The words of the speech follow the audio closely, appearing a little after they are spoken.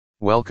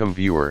Welcome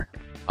viewer,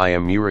 I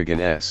am Murugan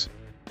S.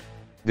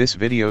 This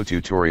video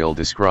tutorial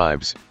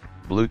describes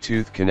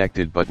Bluetooth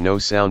connected but no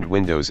sound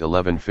Windows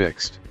 11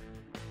 fixed.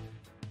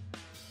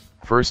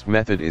 First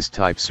method is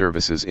type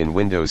services in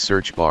Windows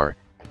search bar,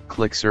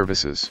 click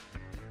services.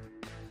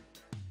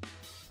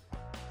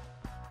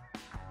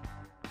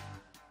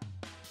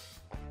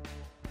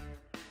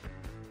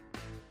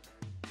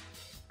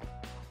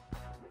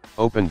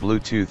 Open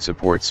Bluetooth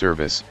support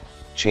service,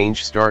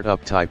 change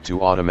startup type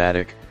to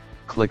automatic,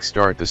 click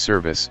start the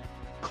service,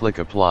 click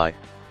apply,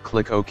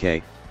 click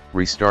OK,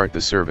 restart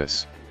the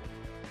service.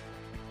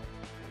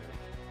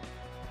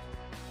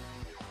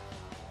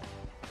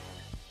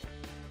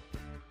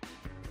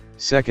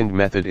 Second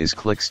method is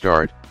click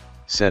start,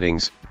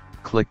 settings,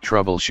 click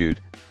troubleshoot,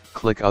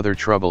 click other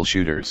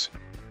troubleshooters.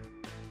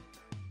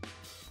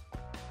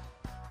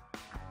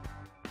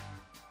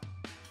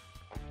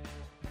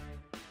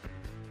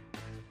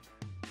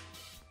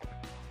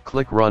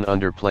 Click run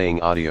under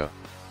playing audio.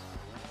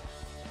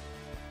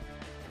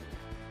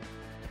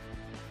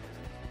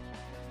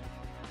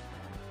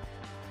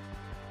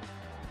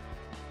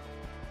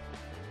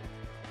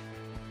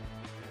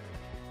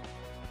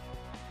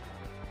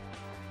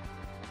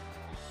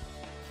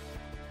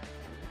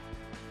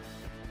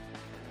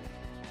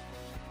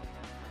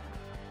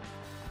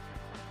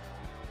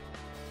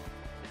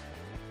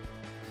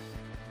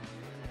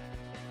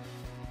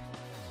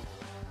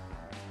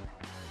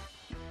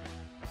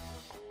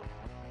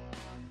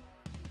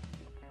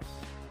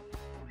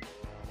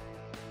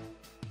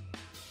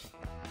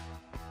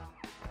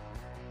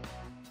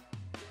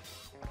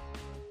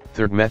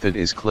 Third method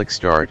is click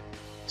start,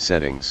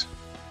 settings.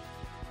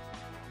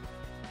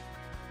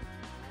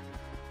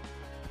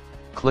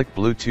 Click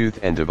Bluetooth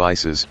and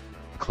devices,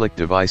 click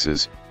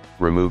devices,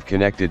 remove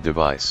connected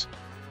device.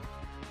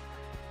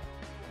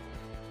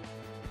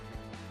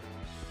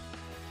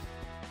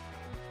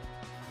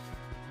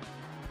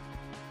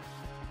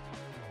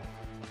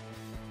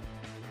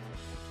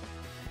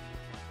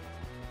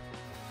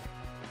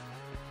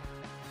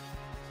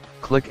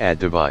 Click add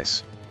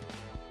device.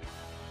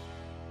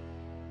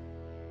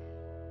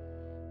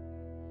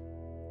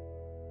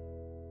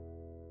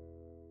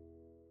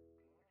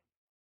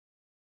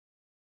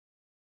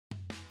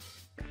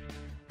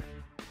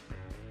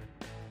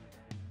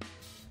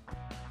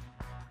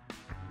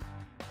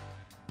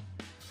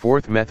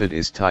 Fourth method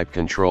is type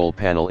control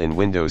panel in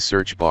Windows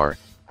search bar,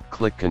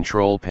 click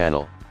control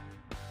panel.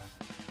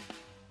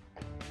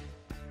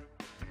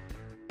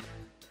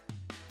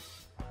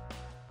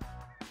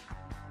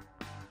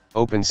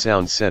 Open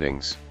sound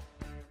settings.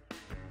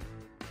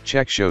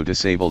 Check show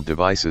disabled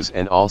devices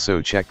and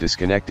also check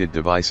disconnected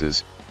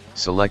devices,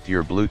 select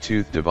your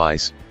Bluetooth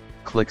device,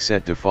 click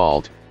set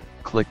default,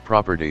 click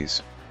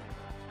properties.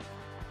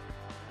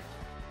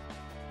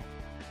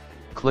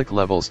 Click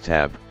levels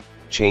tab,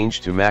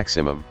 change to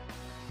maximum.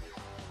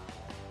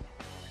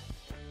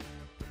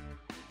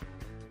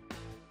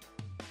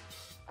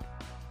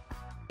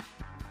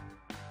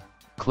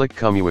 Click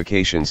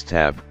communications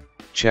tab,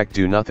 check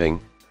do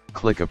nothing,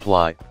 click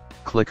apply,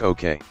 click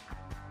OK.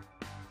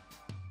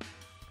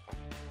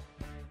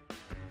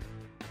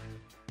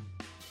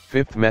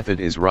 Fifth method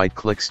is right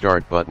click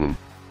start button,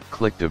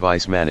 click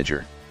device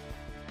manager.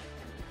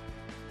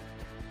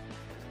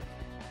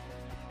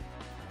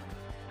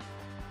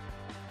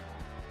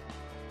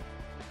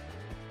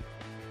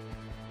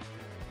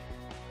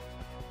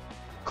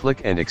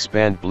 Click and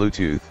expand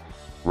Bluetooth,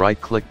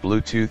 right-click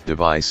Bluetooth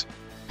device,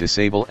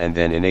 disable and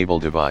then enable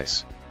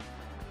device.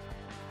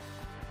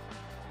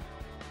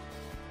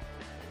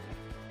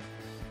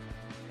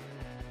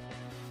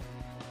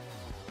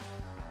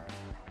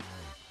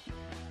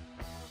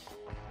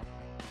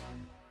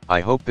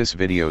 I hope this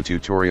video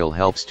tutorial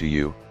helps to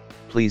you.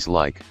 Please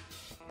like,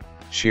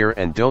 share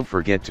and don't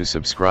forget to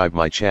subscribe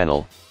my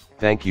channel.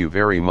 Thank you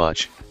very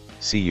much.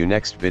 See you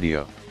next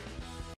video.